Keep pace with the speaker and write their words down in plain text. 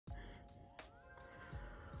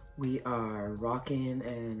We are rocking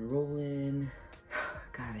and rolling.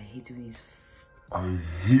 God, I hate doing these. I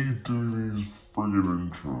hate doing these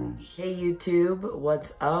friggin' intros. Hey YouTube,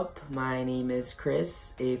 what's up? My name is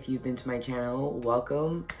Chris. If you've been to my channel,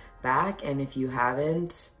 welcome back. And if you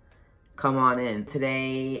haven't, come on in.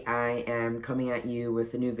 Today, I am coming at you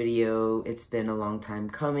with a new video. It's been a long time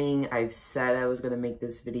coming. I've said I was gonna make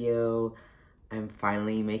this video. I'm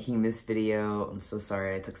finally making this video. I'm so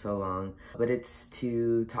sorry it took so long. But it's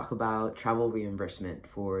to talk about travel reimbursement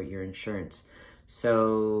for your insurance.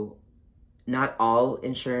 So not all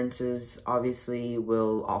insurances obviously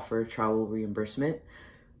will offer travel reimbursement.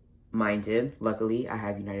 Mine did. Luckily, I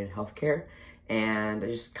have United Healthcare. And I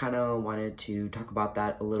just kind of wanted to talk about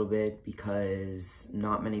that a little bit because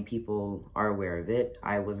not many people are aware of it.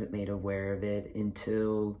 I wasn't made aware of it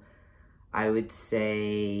until, I would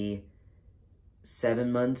say,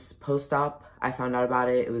 7 months post-op. I found out about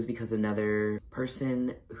it. It was because another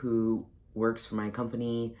person who works for my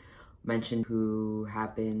company mentioned who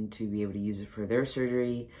happened to be able to use it for their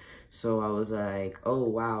surgery. So I was like, oh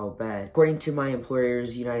wow, bet. According to my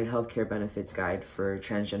employer's United Healthcare benefits guide for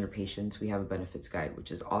transgender patients, we have a benefits guide, which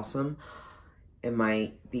is awesome. It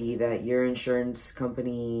might be that your insurance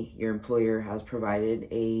company, your employer has provided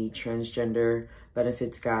a transgender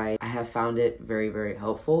benefits guide. I have found it very, very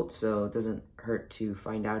helpful, so it doesn't hurt to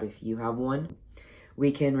find out if you have one.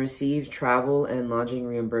 We can receive travel and lodging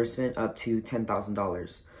reimbursement up to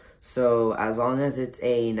 $10,000. So as long as it's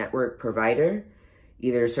a network provider,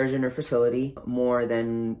 either surgeon or facility, more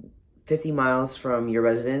than 50 miles from your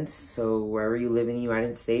residence, so wherever you live in the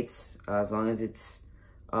United States, as long as it's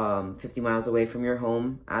 50 miles away from your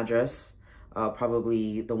home address,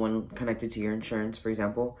 probably the one connected to your insurance, for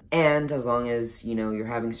example. And as long as, you know, you're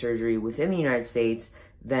having surgery within the United States,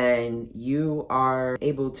 then you are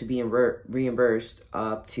able to be reimbursed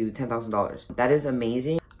up to $10,000. That is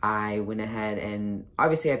amazing. I went ahead and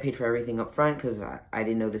obviously I paid for everything up front because I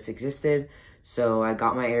didn't know this existed. So I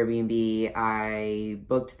got my Airbnb, I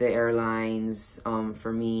booked the airlines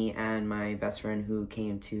for me and my best friend who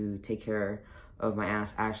came to take care of my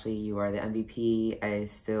ass. Ashley, you are the MVP.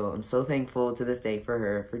 I'm so thankful to this day for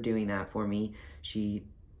her for doing that for me. She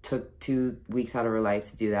took 2 weeks out of her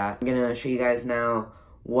life to do that. I'm gonna show you guys now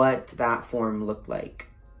what that form looked like.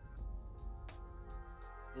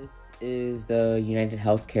 This is the United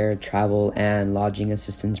Healthcare Travel and Lodging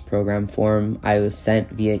Assistance Program form I was sent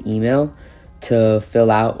via email to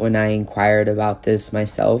fill out when I inquired about this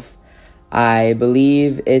myself. I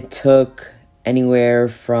believe it took anywhere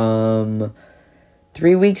from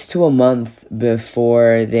 3 weeks to a month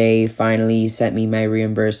before they finally sent me my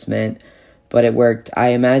reimbursement, but it worked. I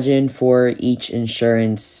imagine for each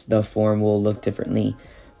insurance, the form will look differently,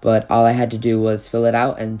 but all I had to do was fill it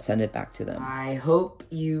out and send it back to them. I hope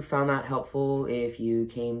you found that helpful if you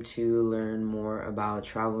came to learn more about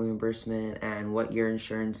travel reimbursement and what your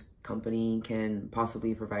insurance company can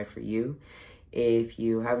possibly provide for you. If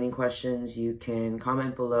you have any questions, you can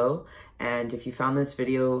comment below. And if you found this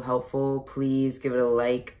video helpful, please give it a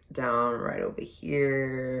like down right over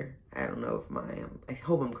here. I don't know if I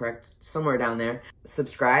hope I'm correct, somewhere down there.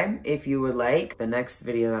 Subscribe if you would like. The next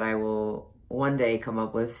video that I will one day come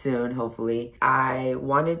up with soon, hopefully. I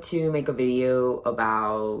wanted to make a video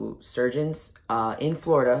about surgeons in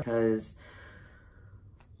Florida because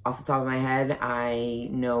off the top of my head, I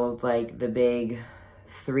know of like the big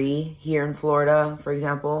 3 here in Florida, for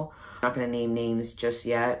example. I'm not gonna name names just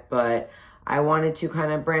yet, but I wanted to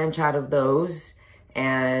kind of branch out of those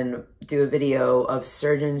and do a video of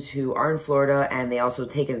surgeons who are in Florida and they also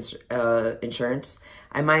take insurance.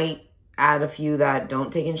 I might add a few that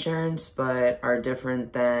don't take insurance but are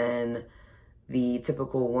different than the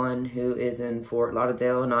typical one who is in Fort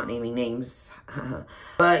Lauderdale, not naming names.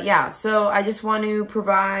 But yeah, so I just want to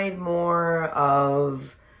provide more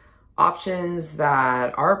of options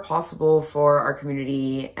that are possible for our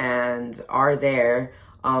community and are there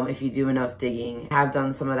if you do enough digging. I have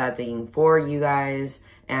done some of that digging for you guys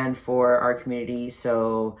and for our community,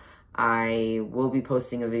 so I will be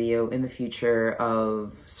posting a video in the future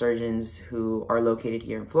of surgeons who are located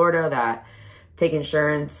here in Florida that take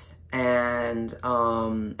insurance and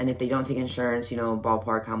if they don't take insurance, you know,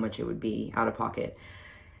 ballpark how much it would be out of pocket.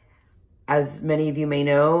 As many of you may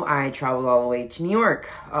know, I traveled all the way to New York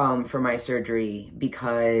for my surgery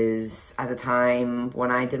because at the time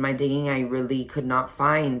when I did my digging, I really could not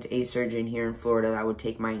find a surgeon here in Florida that would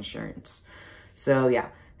take my insurance. So yeah,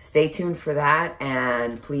 stay tuned for that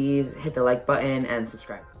and please hit the like button and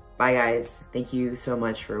subscribe. Bye guys. Thank you so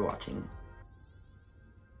much for watching.